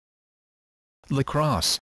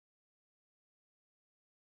Lacrosse.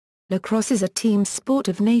 Lacrosse is a team sport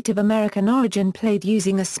of Native American origin played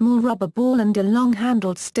using a small rubber ball and a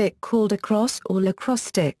long-handled stick called a crosse or lacrosse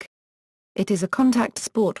stick. It is a contact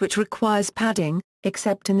sport which requires padding,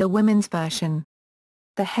 except in the women's version.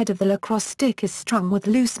 The head of the lacrosse stick is strung with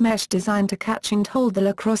loose mesh designed to catch and hold the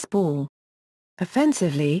lacrosse ball.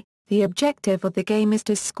 Offensively, the objective of the game is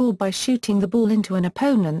to score by shooting the ball into an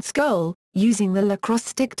opponent's goal, using the lacrosse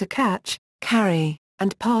stick to catch, carry,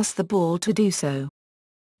 and pass the ball to do so.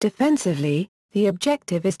 Defensively, the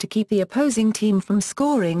objective is to keep the opposing team from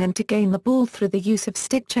scoring and to gain the ball through the use of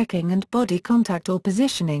stick checking and body contact or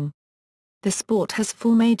positioning. The sport has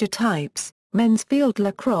four major types: men's field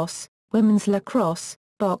lacrosse, women's lacrosse,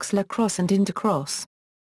 box lacrosse and intercrosse.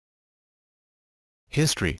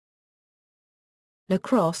 History.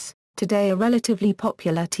 Lacrosse, today a relatively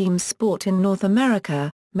popular team sport in North America,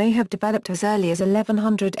 may have developed as early as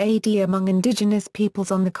 1100 AD among indigenous peoples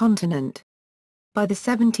on the continent. By the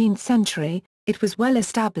 17th century, it was well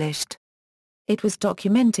established. It was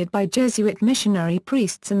documented by Jesuit missionary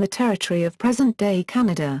priests in the territory of present-day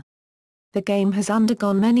Canada. The game has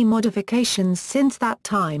undergone many modifications since that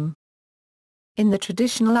time. In the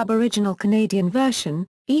traditional Aboriginal Canadian version,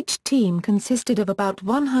 each team consisted of about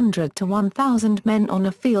 100 to 1,000 men on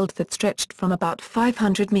a field that stretched from about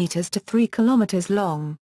 500 meters to 3 kilometers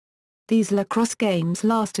long. These lacrosse games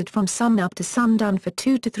lasted from sunup to sundown for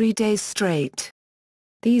 2 to 3 days straight.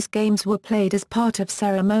 These games were played as part of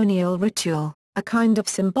ceremonial ritual, a kind of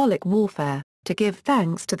symbolic warfare, to give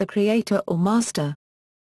thanks to the creator or master.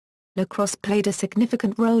 Lacrosse played a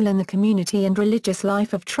significant role in the community and religious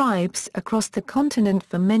life of tribes across the continent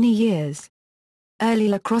for many years. Early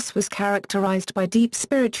lacrosse was characterized by deep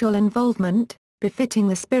spiritual involvement, befitting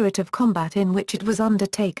the spirit of combat in which it was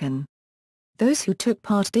undertaken. Those who took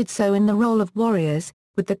part did so in the role of warriors,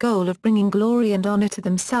 with the goal of bringing glory and honor to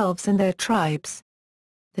themselves and their tribes.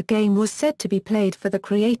 The game was said to be played for the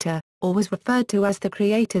creator, or was referred to as the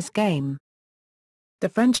creator's game. The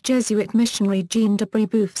French Jesuit missionary Jean de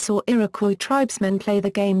Brébeuf saw Iroquois tribesmen play the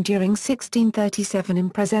game during 1637 in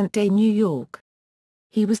present-day New York.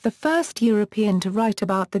 He was the first European to write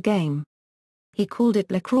about the game. He called it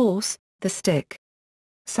lacrosse, the stick.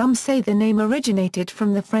 Some say the name originated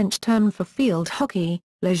from the French term for field hockey,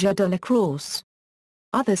 le jeu de lacrosse.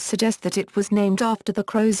 Others suggest that it was named after the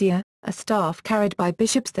crozier, a staff carried by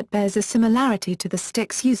bishops that bears a similarity to the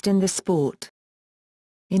sticks used in the sport.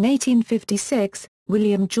 In 1856,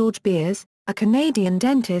 William George Beers, a Canadian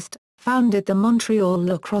dentist, founded the Montreal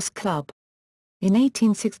Lacrosse Club. In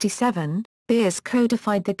 1867, Beers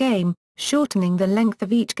codified the game, shortening the length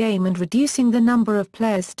of each game and reducing the number of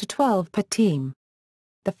players to 12 per team.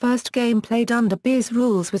 The first game played under Beers'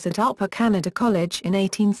 rules was at Upper Canada College in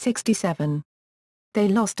 1867. They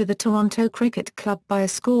lost to the Toronto Cricket Club by a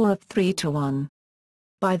score of 3-1.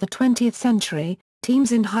 By the 20th century,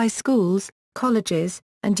 teams in high schools, colleges,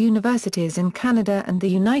 and universities in Canada and the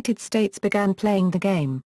United States began playing the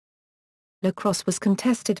game. Lacrosse was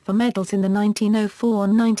contested for medals in the 1904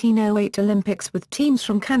 and 1908 Olympics with teams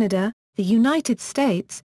from Canada, the United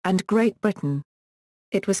States, and Great Britain.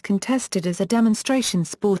 It was contested as a demonstration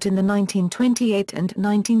sport in the 1928 and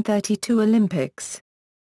 1932 Olympics.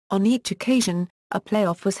 On each occasion, a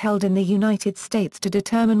playoff was held in the United States to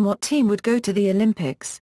determine what team would go to the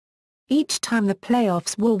Olympics. Each time the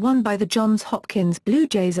playoffs were won by the Johns Hopkins Blue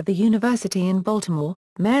Jays of the University in Baltimore,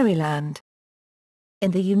 Maryland.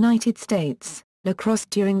 In the United States, lacrosse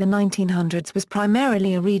during the 1900s was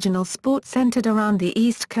primarily a regional sport centered around the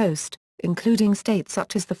East Coast, including states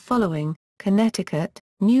such as the following: Connecticut,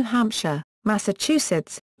 New Hampshire,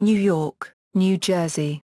 Massachusetts, New York, New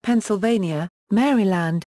Jersey, Pennsylvania,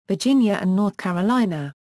 Maryland, Virginia and North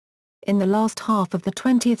Carolina. In the last half of the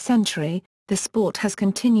 20th century, the sport has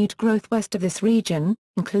continued growth west of this region,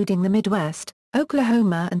 including the Midwest,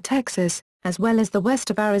 Oklahoma and Texas, as well as the west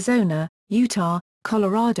of Arizona, Utah,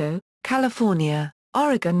 Colorado, California,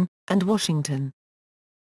 Oregon, and Washington.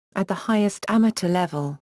 At the highest amateur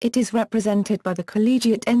level, it is represented by the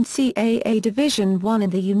collegiate NCAA Division I in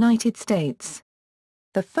the United States.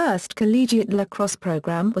 The first collegiate lacrosse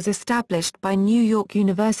program was established by New York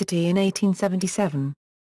University in 1877.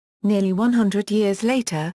 Nearly 100 years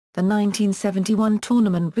later, the 1971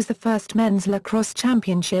 tournament was the first men's lacrosse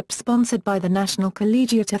championship sponsored by the National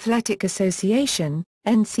Collegiate Athletic Association,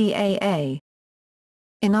 NCAA.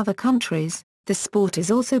 In other countries, the sport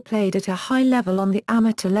is also played at a high level on the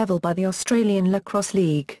amateur level by the Australian Lacrosse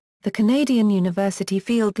League, the Canadian University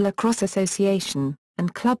Field Lacrosse Association,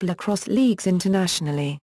 and club lacrosse leagues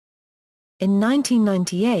internationally. In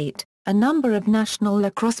 1998, A number of national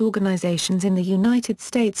lacrosse organizations in the United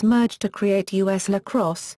States merged to create U.S.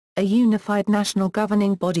 Lacrosse, a unified national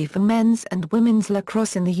governing body for men's and women's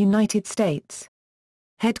lacrosse in the United States.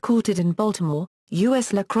 Headquartered in Baltimore,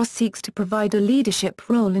 U.S. Lacrosse seeks to provide a leadership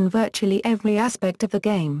role in virtually every aspect of the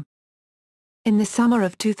game. In the summer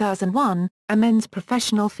of 2001, a men's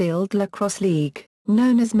professional field lacrosse league,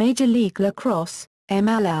 known as Major League Lacrosse,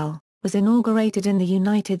 MLL, was inaugurated in the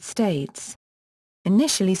United States.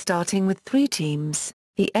 Initially starting with 3 teams,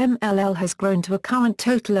 the MLL has grown to a current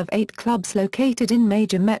total of 8 clubs located in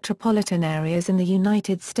major metropolitan areas in the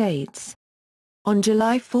United States. On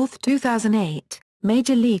July 4, 2008,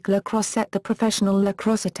 Major League Lacrosse set the professional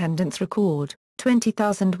lacrosse attendance record.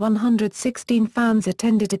 20,116 fans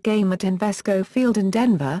attended a game at Invesco Field in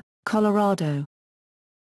Denver, Colorado.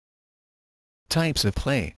 Types of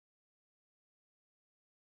play.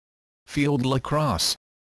 Field lacrosse.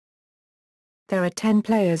 There are 10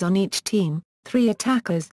 players on each team, 3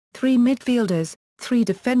 attackers, 3 midfielders, 3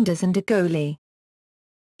 defenders and a goalie.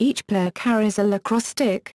 Each player carries a lacrosse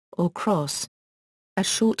stick, or crosse. A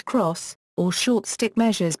short crosse, or short stick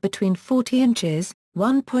measures between 40 inches,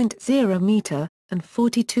 1.0 meter, and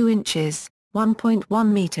 42 inches, 1.1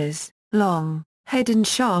 meters, long, head and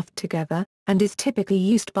shaft together, and is typically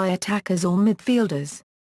used by attackers or midfielders.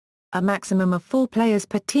 A maximum of 4 players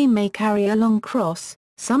per team may carry a long crosse,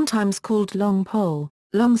 sometimes called long pole,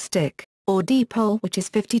 long stick, or D-pole, which is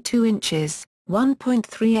 52 inches,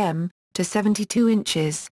 1.3 m, to 72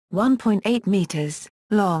 inches, 1.8 meters,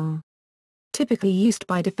 long. Typically used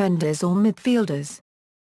by defenders or midfielders.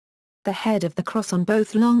 The head of the crosse on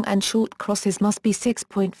both long and short crosses must be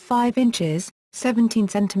 6.5 inches, 17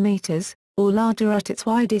 centimeters, or larger at its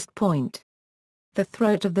widest point. The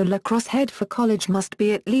throat of the lacrosse head for college must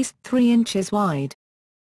be at least 3 inches wide.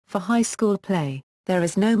 For high school play, there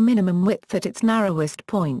is no minimum width at its narrowest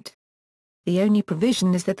point. The only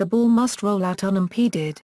provision is that the ball must roll out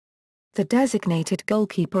unimpeded. The designated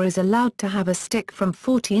goalkeeper is allowed to have a stick from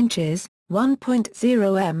 40 inches,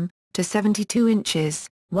 1.0 m, to 72 inches,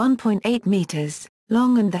 1.8 meters,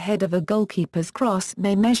 long, and the head of a goalkeeper's crosse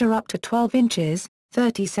may measure up to 12 inches,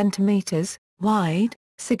 30 centimeters, wide,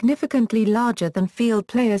 significantly larger than field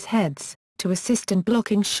players' heads, to assist in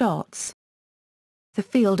blocking shots. The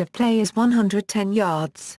field of play is 110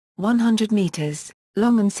 yards, 100 meters,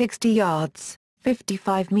 long and 60 yards,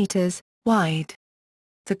 55 meters, wide.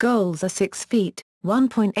 The goals are 6 feet,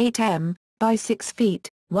 1.8 m, by 6 feet,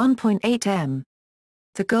 1.8 m.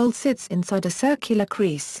 The goal sits inside a circular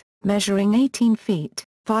crease, measuring 18 feet,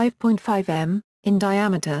 5.5 m, in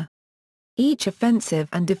diameter. Each offensive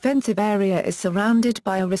and defensive area is surrounded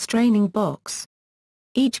by a restraining box.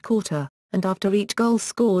 Each quarter, and after each goal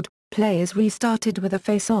scored, play is restarted with a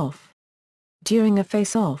face-off. During a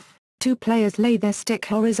face-off, 2 players lay their stick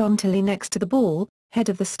horizontally next to the ball, head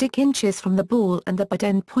of the stick inches from the ball and the butt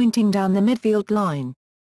end pointing down the midfield line.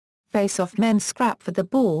 Face-off men scrap for the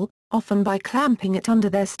ball, often by clamping it under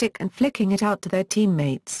their stick and flicking it out to their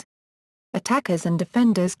teammates. Attackers and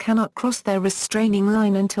defenders cannot cross their restraining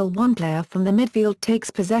line until one player from the midfield takes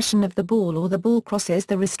possession of the ball or the ball crosses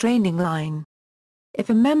the restraining line. If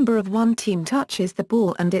a member of one team touches the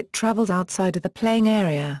ball and it travels outside of the playing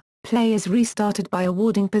area, play is restarted by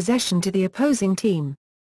awarding possession to the opposing team.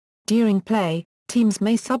 During play, teams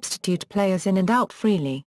may substitute players in and out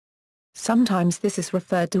freely. Sometimes this is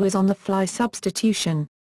referred to as on-the-fly substitution.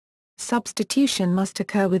 Substitution must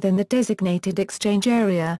occur within the designated exchange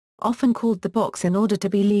area, often called the box, in order to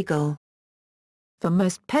be legal. For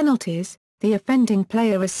most penalties, the offending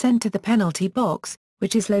player is sent to the penalty box,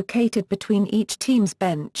 which is located between each team's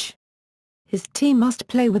bench. His team must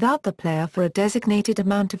play without the player for a designated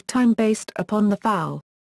amount of time based upon the foul.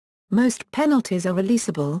 Most penalties are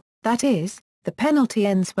releasable, that is, the penalty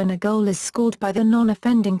ends when a goal is scored by the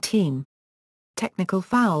non-offending team. Technical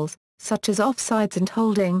fouls, such as offsides and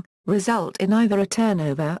holding, result in either a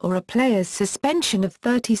turnover or a player's suspension of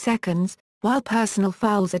 30 seconds, while personal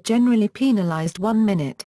fouls are generally penalized 1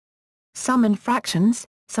 minute. Some infractions,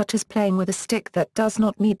 such as playing with a stick that does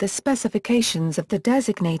not meet the specifications of the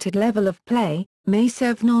designated level of play, may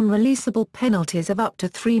serve non-releasable penalties of up to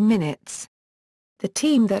 3 minutes. The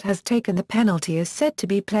team that has taken the penalty is said to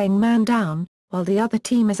be playing man down, while the other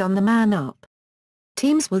team is on the man up.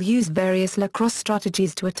 Teams will use various lacrosse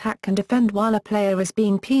strategies to attack and defend while a player is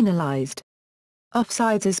being penalized.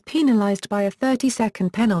 Offsides is penalized by a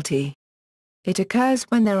 30-second penalty. It occurs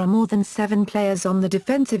when there are more than 7 players on the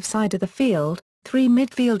defensive side of the field, 3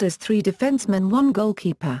 midfielders, 3 defensemen, 1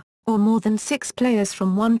 goalkeeper, or more than 6 players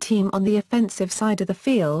from one team on the offensive side of the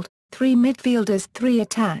field, 3 midfielders, 3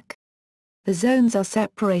 attack. The zones are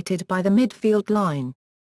separated by the midfield line.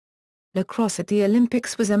 Lacrosse at the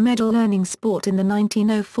Olympics was a medal-earning sport in the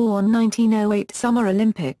 1904 and 1908 Summer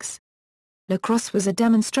Olympics. Lacrosse was a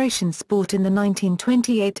demonstration sport in the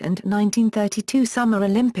 1928 and 1932 Summer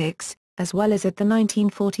Olympics, as well as at the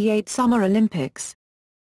 1948 Summer Olympics.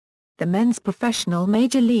 The men's professional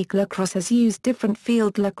Major League Lacrosse has used different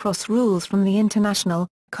field lacrosse rules from the international,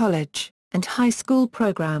 college, and high school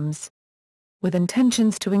programs. With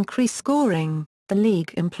intentions to increase scoring, the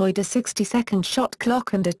league employed a 60-second shot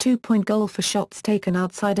clock and a 2-point goal for shots taken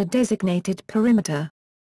outside a designated perimeter.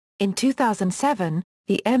 In 2007,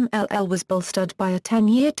 the MLL was bolstered by a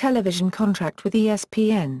 10-year television contract with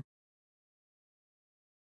ESPN.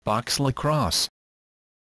 Box lacrosse.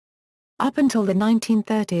 Up until the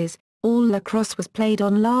 1930s, all lacrosse was played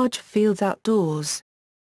on large fields outdoors.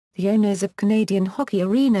 The owners of Canadian hockey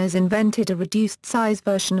arenas invented a reduced-size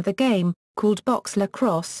version of the game, called box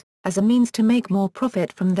lacrosse, as a means to make more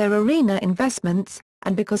profit from their arena investments,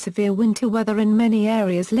 and because severe winter weather in many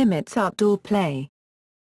areas limits outdoor play.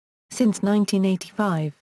 Since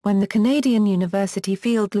 1985, when the Canadian University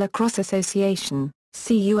Field Lacrosse Association,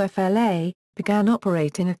 CUFLA, began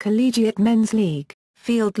operating a collegiate men's league,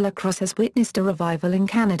 field lacrosse has witnessed a revival in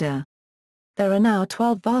Canada. There are now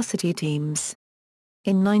 12 varsity teams.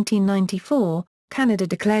 In 1994, Canada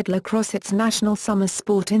declared lacrosse its national summer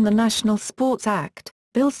sport in the National Sports Act,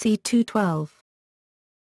 Bill C-212.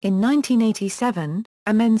 In 1987,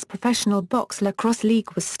 a men's professional box lacrosse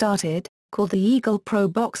league was started, called the Eagle Pro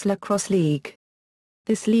Box Lacrosse League.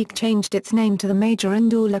 This league changed its name to the Major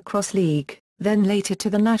Indoor Lacrosse League, then later to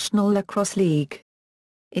the National Lacrosse League.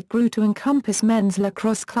 It grew to encompass men's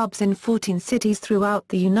lacrosse clubs in 14 cities throughout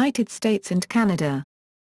the United States and Canada.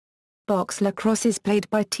 Box lacrosse is played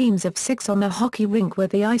by teams of 6 on a hockey rink where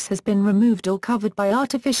the ice has been removed or covered by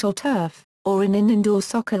artificial turf, or in an indoor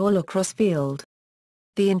soccer or lacrosse field.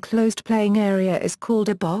 The enclosed playing area is called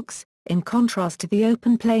a box, in contrast to the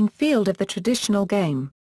open playing field of the traditional game.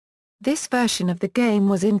 This version of the game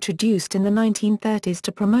was introduced in the 1930s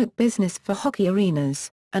to promote business for hockey arenas,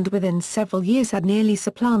 and within several years had nearly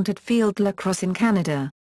supplanted field lacrosse in Canada.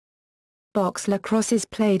 Box lacrosse is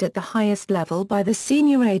played at the highest level by the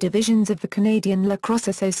Senior A divisions of the Canadian Lacrosse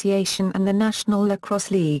Association and the National Lacrosse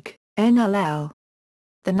League, NLL.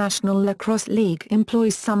 The National Lacrosse League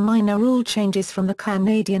employs some minor rule changes from the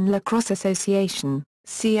Canadian Lacrosse Association,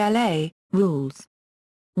 CLA, rules.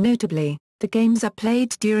 Notably, the games are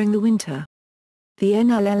played during the winter. The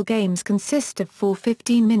NLL games consist of 4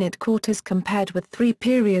 15-minute quarters compared with 3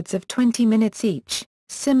 periods of 20 minutes each,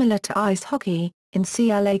 similar to ice hockey. In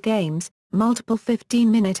CLA games, multiple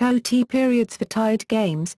 15-minute OT periods for tied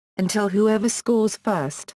games, until whoever scores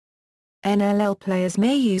first. NLL players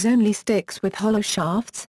may use only sticks with hollow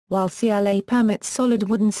shafts, while CLA permits solid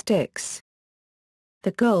wooden sticks.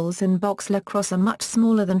 The goals in box lacrosse are much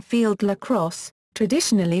smaller than field lacrosse,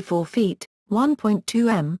 traditionally 4 feet,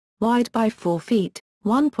 1.2 m, wide by 4 feet,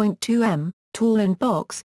 1.2 m, tall in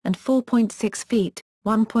box, and 4.6 feet,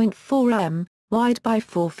 1.4 m, wide by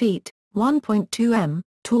 4 feet, 1.2 m,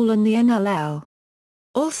 tall in the NLL.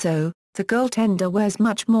 Also, the goaltender wears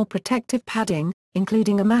much more protective padding,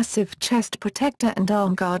 including a massive chest protector and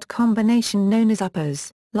arm guard combination known as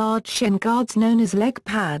uppers, large shin guards known as leg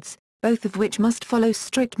pads, both of which must follow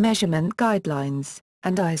strict measurement guidelines,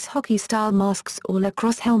 and ice hockey-style masks or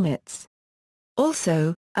lacrosse helmets.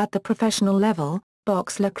 Also, at the professional level,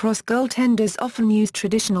 box lacrosse goaltenders often use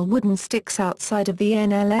traditional wooden sticks outside of the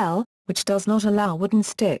NLL, which does not allow wooden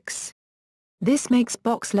sticks. This makes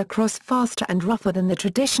box lacrosse faster and rougher than the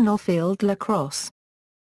traditional field lacrosse.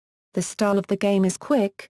 The style of the game is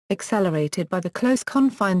quick, accelerated by the close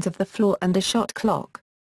confines of the floor and a shot clock.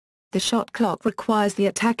 The shot clock requires the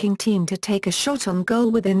attacking team to take a shot on goal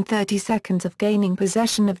within 30 seconds of gaining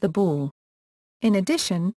possession of the ball. In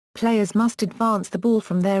addition, players must advance the ball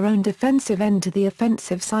from their own defensive end to the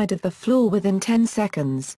offensive side of the floor within 10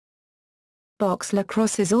 seconds. Box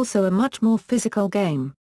lacrosse is also a much more physical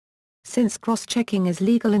game. Since cross-checking is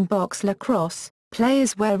legal in box lacrosse,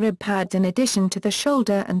 players wear rib pads in addition to the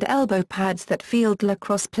shoulder and elbow pads that field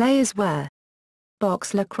lacrosse players wear.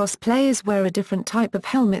 Box lacrosse players wear a different type of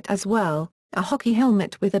helmet as well, a hockey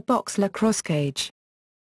helmet with a box lacrosse cage.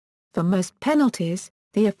 For most penalties,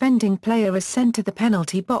 the offending player is sent to the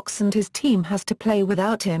penalty box and his team has to play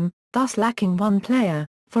without him, thus lacking one player,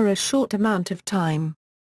 for a short amount of time.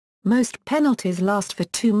 Most penalties last for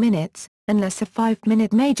 2 minutes, unless a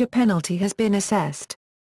 5-minute major penalty has been assessed.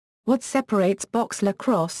 What separates box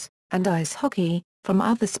lacrosse, and ice hockey, from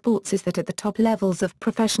other sports is that at the top levels of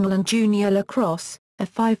professional and junior lacrosse, a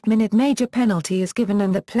 5-minute major penalty is given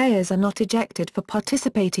and the players are not ejected for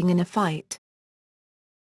participating in a fight.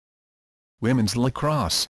 Women's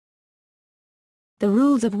lacrosse. The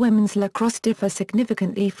rules of women's lacrosse differ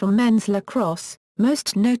significantly from men's lacrosse,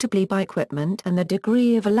 most notably by equipment and the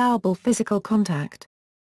degree of allowable physical contact.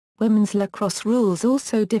 Women's lacrosse rules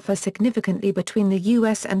also differ significantly between the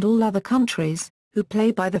US and all other countries, who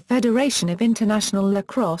play by the Federation of International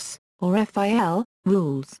Lacrosse, or FIL,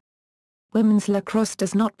 rules. Women's lacrosse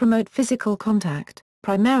does not promote physical contact,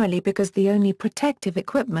 primarily because the only protective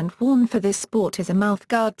equipment worn for this sport is a mouth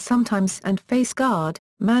guard sometimes and face guard,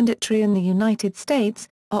 mandatory in the United States,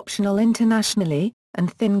 optional internationally,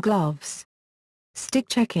 and thin gloves. Stick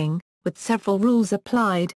checking, with several rules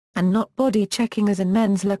applied, and not body checking as in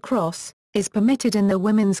men's lacrosse, is permitted in the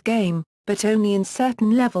women's game, but only in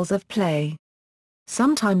certain levels of play.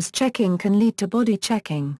 Sometimes checking can lead to body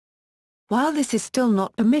checking. While this is still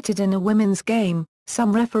not permitted in a women's game,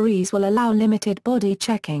 some referees will allow limited body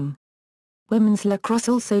checking. Women's lacrosse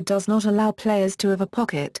also does not allow players to have a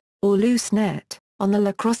pocket, or loose net, on the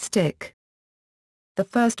lacrosse stick. The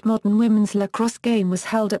first modern women's lacrosse game was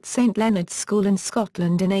held at St Leonard's School in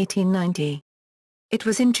Scotland in 1890. It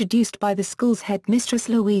was introduced by the school's headmistress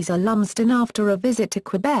Louisa Lumsden after a visit to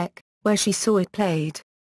Quebec, where she saw it played.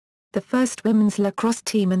 The first women's lacrosse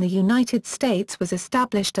team in the United States was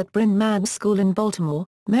established at Bryn Mawr School in Baltimore,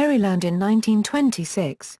 Maryland in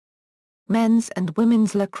 1926. Men's and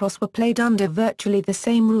women's lacrosse were played under virtually the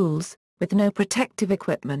same rules, with no protective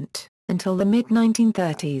equipment, until the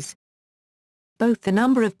mid-1930s. Both the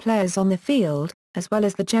number of players on the field, as well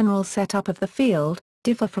as the general setup of the field,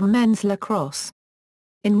 differ from men's lacrosse.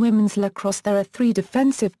 In women's lacrosse there are 3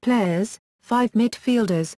 defensive players, 5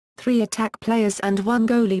 midfielders, 3 attack players and 1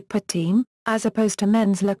 goalie per team, as opposed to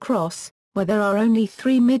men's lacrosse, where there are only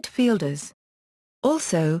 3 midfielders.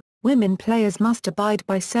 Also, women players must abide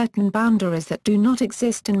by certain boundaries that do not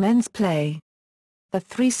exist in men's play. The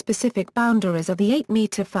 3 specific boundaries are the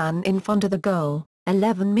 8-meter fan in front of the goal,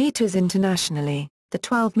 11 meters internationally, the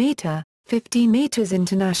 12-meter, 15 meters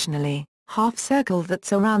internationally, half circle that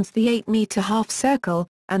surrounds the 8-meter half circle,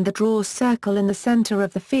 and the draw circle in the center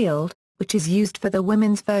of the field, which is used for the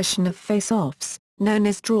women's version of face-offs, known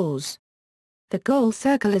as draws. The goal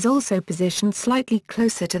circle is also positioned slightly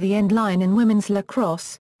closer to the end line in women's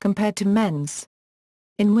lacrosse, compared to men's.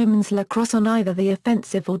 In women's lacrosse on either the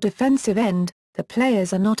offensive or defensive end, the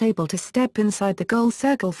players are not able to step inside the goal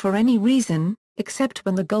circle for any reason, except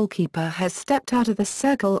when the goalkeeper has stepped out of the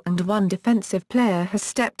circle and one defensive player has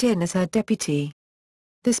stepped in as her deputy.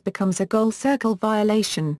 This becomes a goal circle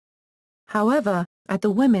violation. However, at the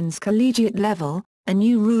women's collegiate level, a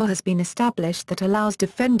new rule has been established that allows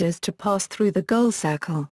defenders to pass through the goal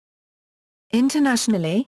circle.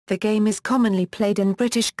 Internationally, the game is commonly played in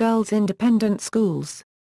British girls' independent schools.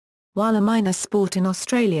 While a minor sport in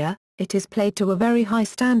Australia, it is played to a very high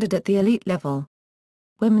standard at the elite level.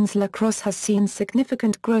 Women's lacrosse has seen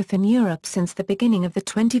significant growth in Europe since the beginning of the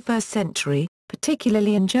 21st century,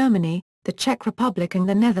 particularly in Germany, the Czech Republic and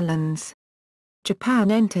the Netherlands. Japan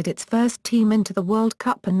entered its first team into the World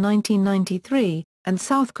Cup in 1993, and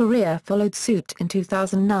South Korea followed suit in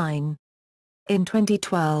 2009. In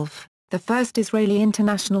 2012, the first Israeli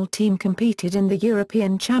international team competed in the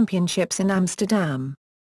European Championships in Amsterdam.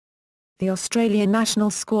 The Australian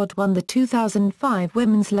national squad won the 2005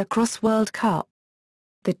 Women's Lacrosse World Cup.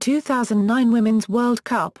 The 2009 Women's World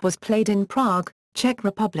Cup was played in Prague, Czech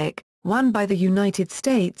Republic, won by the United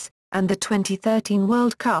States, and the 2013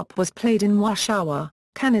 World Cup was played in Warsaw,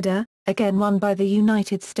 Canada, again won by the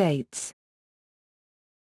United States.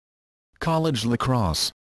 College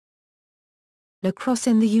lacrosse. Lacrosse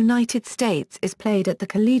in the United States is played at the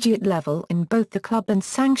collegiate level in both the club and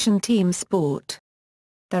sanctioned team sport.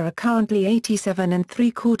 There are currently 87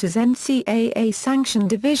 3/4 NCAA-sanctioned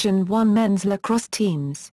Division I men's lacrosse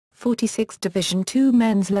teams, 46 Division II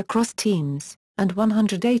men's lacrosse teams, and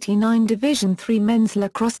 189 Division III men's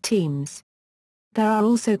lacrosse teams. There are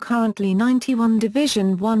also currently 91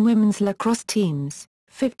 Division I women's lacrosse teams,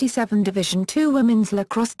 57 Division II women's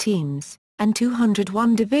lacrosse teams, and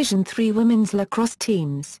 201 Division III women's lacrosse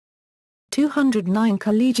teams. 209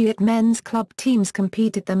 collegiate men's club teams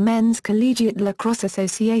compete at the Men's Collegiate Lacrosse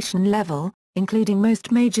Association level, including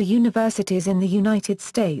most major universities in the United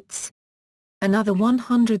States. Another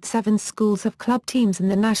 107 schools have club teams in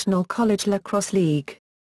the National College Lacrosse League.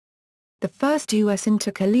 The first U.S.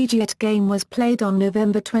 intercollegiate game was played on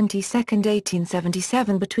November 22,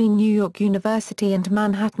 1877 between New York University and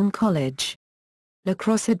Manhattan College.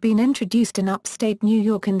 Lacrosse had been introduced in upstate New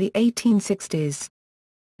York in the 1860s.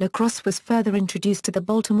 Lacrosse was further introduced to the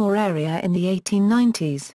Baltimore area in the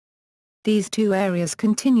 1890s. These two areas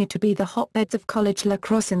continue to be the hotbeds of college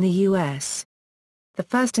lacrosse in the U.S. The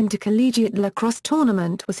first intercollegiate lacrosse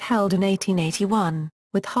tournament was held in 1881.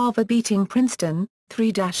 with Harvard beating Princeton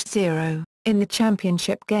 3-0 in the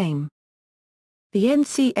championship game. The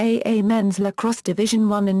NCAA Men's Lacrosse Division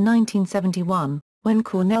won in 1971, when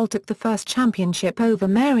Cornell took the first championship over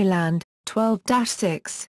Maryland,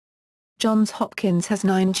 12-6. Johns Hopkins has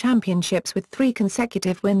 9 championships with 3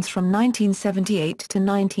 consecutive wins from 1978 to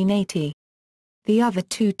 1980. The other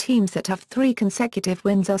 2 teams that have 3 consecutive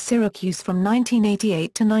wins are Syracuse from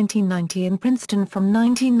 1988 to 1990 and Princeton from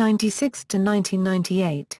 1996 to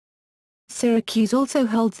 1998. Syracuse also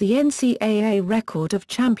holds the NCAA record of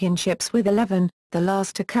championships with 11, the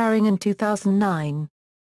last occurring in 2009.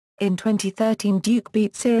 In 2013 Duke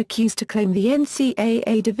beat Syracuse to claim the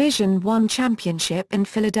NCAA Division I championship in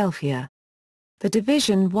Philadelphia. The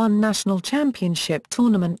Division I National Championship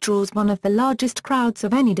tournament draws one of the largest crowds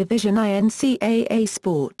of any Division I NCAA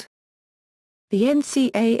sport. The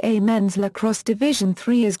NCAA Men's Lacrosse Division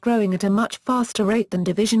III is growing at a much faster rate than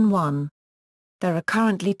Division I. There are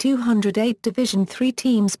currently 208 Division III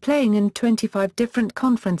teams playing in 25 different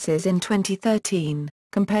conferences in 2013,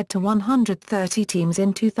 compared to 130 teams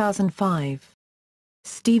in 2005.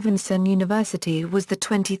 Stevenson University was the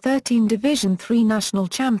 2013 Division III national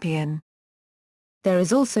champion. There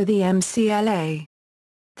is also the MCLA.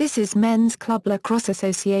 This is Men's Club Lacrosse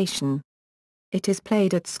Association. It is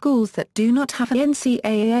played at schools that do not have an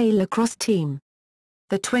NCAA lacrosse team.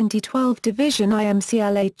 The 2012 Division I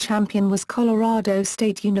MCLA champion was Colorado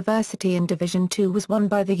State University and Division II was won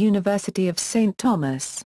by the University of St.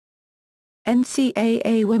 Thomas.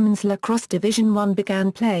 NCAA Women's Lacrosse Division I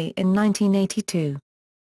began play in 1982.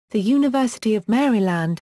 The University of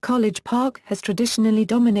Maryland, College Park has traditionally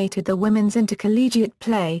dominated the women's intercollegiate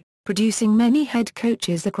play, producing many head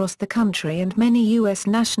coaches across the country and many U.S.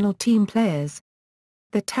 national team players.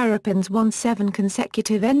 The Terrapins won 7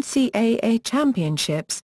 consecutive NCAA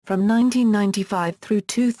championships, from 1995 through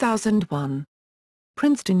 2001.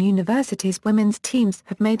 Princeton University's women's teams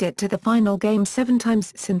have made it to the final game 7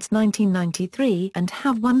 times since 1993 and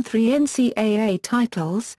have won 3 NCAA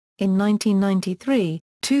titles, in 1993,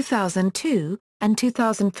 2002, and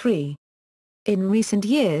 2003. In recent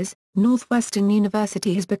years, Northwestern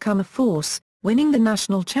University has become a force, winning the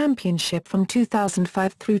national championship from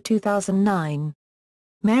 2005 through 2009.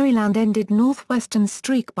 Maryland ended Northwestern's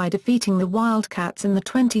streak by defeating the Wildcats in the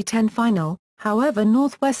 2010 final, however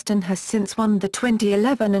Northwestern has since won the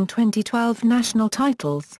 2011 and 2012 national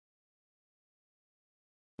titles.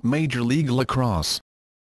 Major League Lacrosse.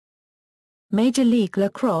 Major League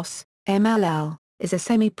Lacrosse, MLL, is a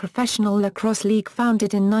semi-professional lacrosse league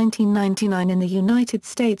founded in 1999 in the United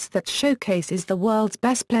States that showcases the world's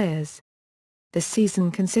best players. The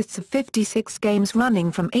season consists of 56 games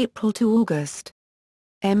running from April to August.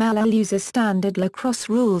 MLL uses standard lacrosse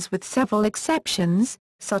rules with several exceptions,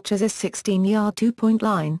 such as a 16-yard two-point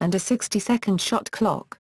line and a 60-second shot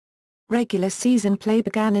clock. Regular season play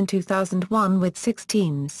began in 2001 with 6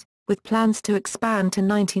 teams, with plans to expand to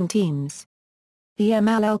 19 teams. The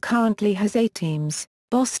MLL currently has 8 teams: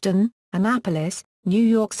 Boston, Annapolis, New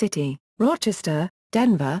York City, Rochester,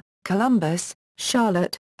 Denver, Columbus,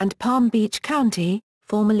 Charlotte, and Palm Beach County,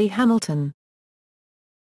 formerly Hamilton.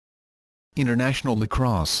 International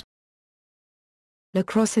Lacrosse.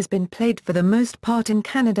 Lacrosse has been played for the most part in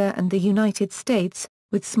Canada and the United States,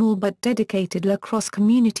 with small but dedicated lacrosse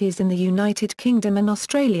communities in the United Kingdom and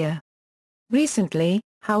Australia. Recently,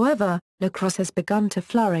 however, lacrosse has begun to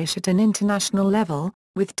flourish at an international level,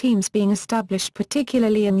 with teams being established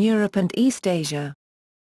particularly in Europe and East Asia.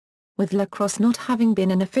 With lacrosse not having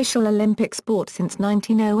been an official Olympic sport since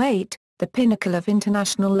 1908, the pinnacle of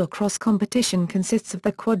international lacrosse competition consists of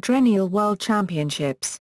the Quadrennial World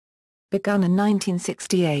Championships. Begun in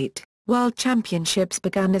 1968, World Championships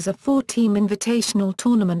began as a 4-team invitational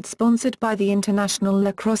tournament sponsored by the International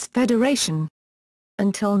Lacrosse Federation.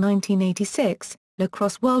 Until 1986,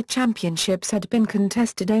 Lacrosse World Championships had been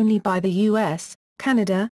contested only by the US,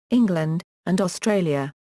 Canada, England, and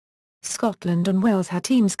Australia. Scotland and Wales had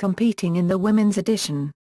teams competing in the women's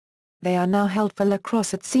edition. They are now held for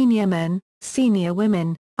lacrosse at senior men, senior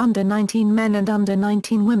women, under-19 men and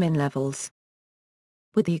under-19 women levels.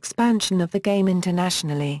 With the expansion of the game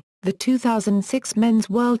internationally, the 2006 Men's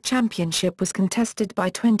World Championship was contested by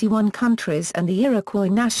 21 countries and the Iroquois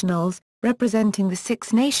Nationals, representing the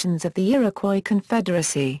 6 nations of the Iroquois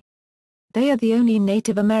Confederacy. They are the only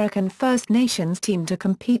Native American First Nations team to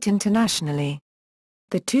compete internationally.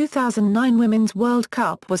 The 2009 Women's World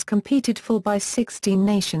Cup was competed for by 16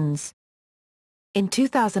 nations. In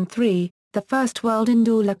 2003, the first World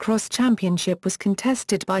Indoor Lacrosse Championship was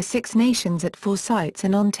contested by 6 nations at 4 sites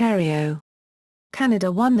in Ontario.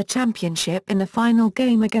 Canada won the championship in a final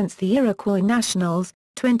game against the Iroquois Nationals,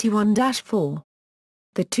 21-4.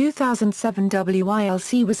 The 2007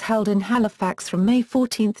 WILC was held in Halifax from May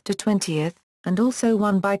 14 to 20, and also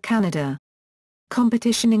won by Canada.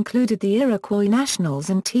 Competition included the Iroquois nationals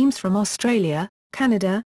and teams from Australia,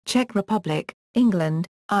 Canada, Czech Republic, England,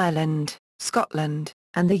 Ireland, Scotland,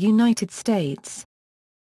 and the United States.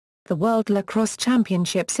 The World Lacrosse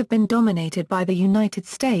Championships have been dominated by the United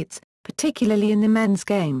States, particularly in the men's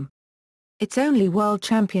game. Its only World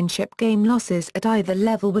Championship game losses at either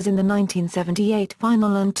level was in the 1978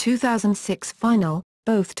 final and 2006 final,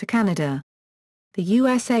 both to Canada. The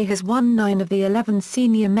USA has won 9 of the 11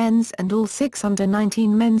 senior men's and all 6 under-19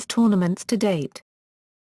 men's tournaments to date.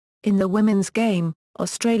 In the women's game,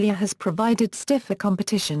 Australia has provided stiffer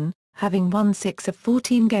competition, having won 6 of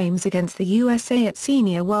 14 games against the USA at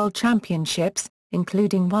Senior World Championships,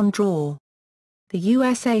 including 1 draw. The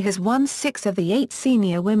USA has won 6 of the 8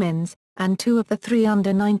 senior women's, and 2 of the 3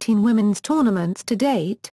 under-19 women's tournaments to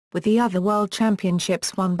date, with the other World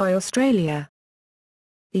Championships won by Australia.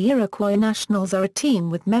 The Iroquois Nationals are a team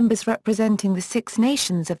with members representing the 6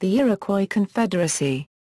 nations of the Iroquois Confederacy.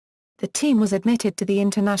 The team was admitted to the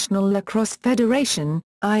International Lacrosse Federation,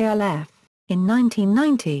 ILF, in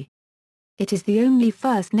 1990. It is the only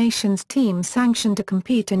First Nations team sanctioned to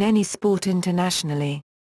compete in any sport internationally.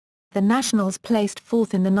 The Nationals placed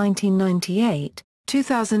 4th in the 1998,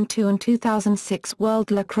 2002 and 2006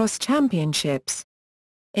 World Lacrosse Championships.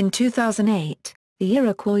 In 2008, the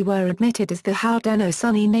Iroquois were admitted as the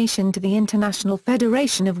Haudenosaunee Nation to the International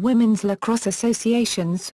Federation of Women's Lacrosse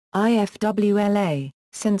Associations, IFWLA,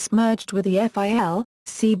 since merged with the FIL,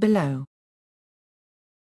 see below.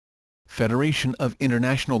 Federation of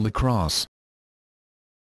International Lacrosse.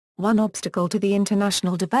 One obstacle to the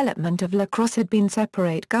international development of lacrosse had been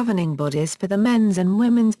separate governing bodies for the men's and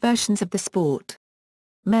women's versions of the sport.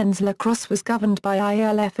 Men's lacrosse was governed by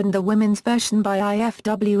ILF and the women's version by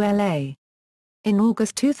IFWLA. In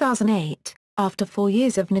August 2008, after 4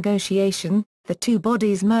 years of negotiation, the two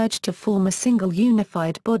bodies merged to form a single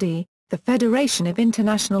unified body, the Federation of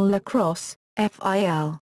International Lacrosse,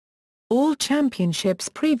 FIL. All championships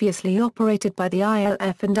previously operated by the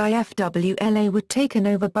ILF and IFWLA were taken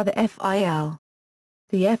over by the FIL.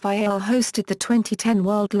 The FIL hosted the 2010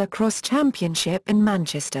 World Lacrosse Championship in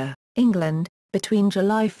Manchester, England, between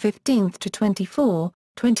July 15 to 24,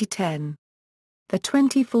 2010. The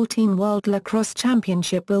 2014 World Lacrosse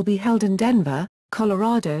Championship will be held in Denver,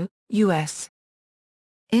 Colorado, U.S.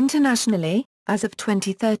 Internationally, as of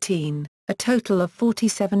 2013, a total of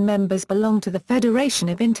 47 members belong to the Federation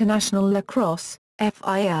of International Lacrosse,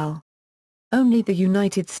 FIL. Only the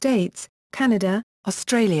United States, Canada,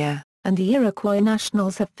 Australia, and the Iroquois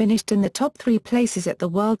Nationals have finished in the top 3 places at the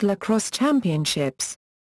World Lacrosse Championships.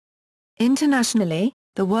 Internationally,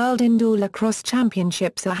 the World Indoor Lacrosse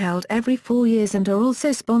Championships are held every 4 years and are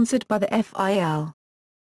also sponsored by the FIL.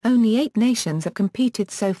 Only 8 nations have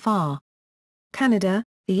competed so far. Canada,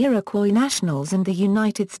 the Iroquois Nationals and the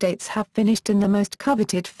United States have finished in the most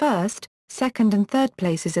coveted first, second and third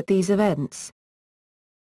places at these events.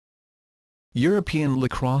 European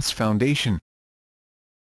Lacrosse Foundation.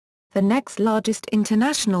 The next largest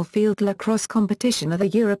international field lacrosse competition are the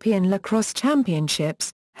European Lacrosse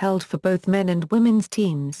Championships, held for both men and women's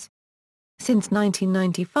teams. Since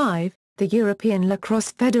 1995, the European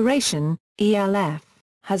Lacrosse Federation, ELF,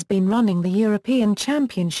 has been running the European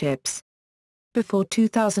Championships. Before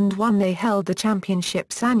 2001 they held the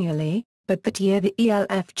championships annually, but that year the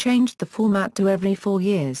ELF changed the format to every 4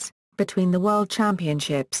 years, between the World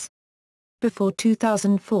Championships. Before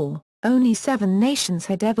 2004, only 7 nations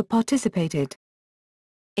had ever participated.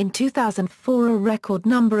 In 2004 a record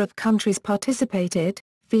number of countries participated,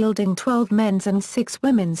 fielding 12 men's and 6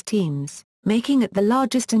 women's teams, making it the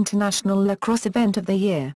largest international lacrosse event of the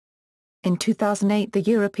year. In 2008 the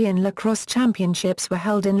European Lacrosse Championships were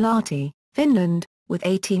held in Lahti, Finland, with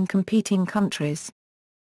 18 competing countries.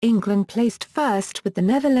 England placed first with the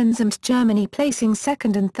Netherlands and Germany placing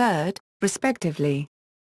second and third, respectively.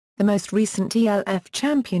 The most recent ELF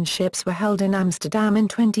Championships were held in Amsterdam in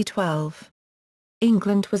 2012.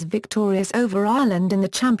 England was victorious over Ireland in the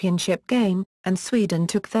championship game, and Sweden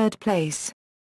took third place.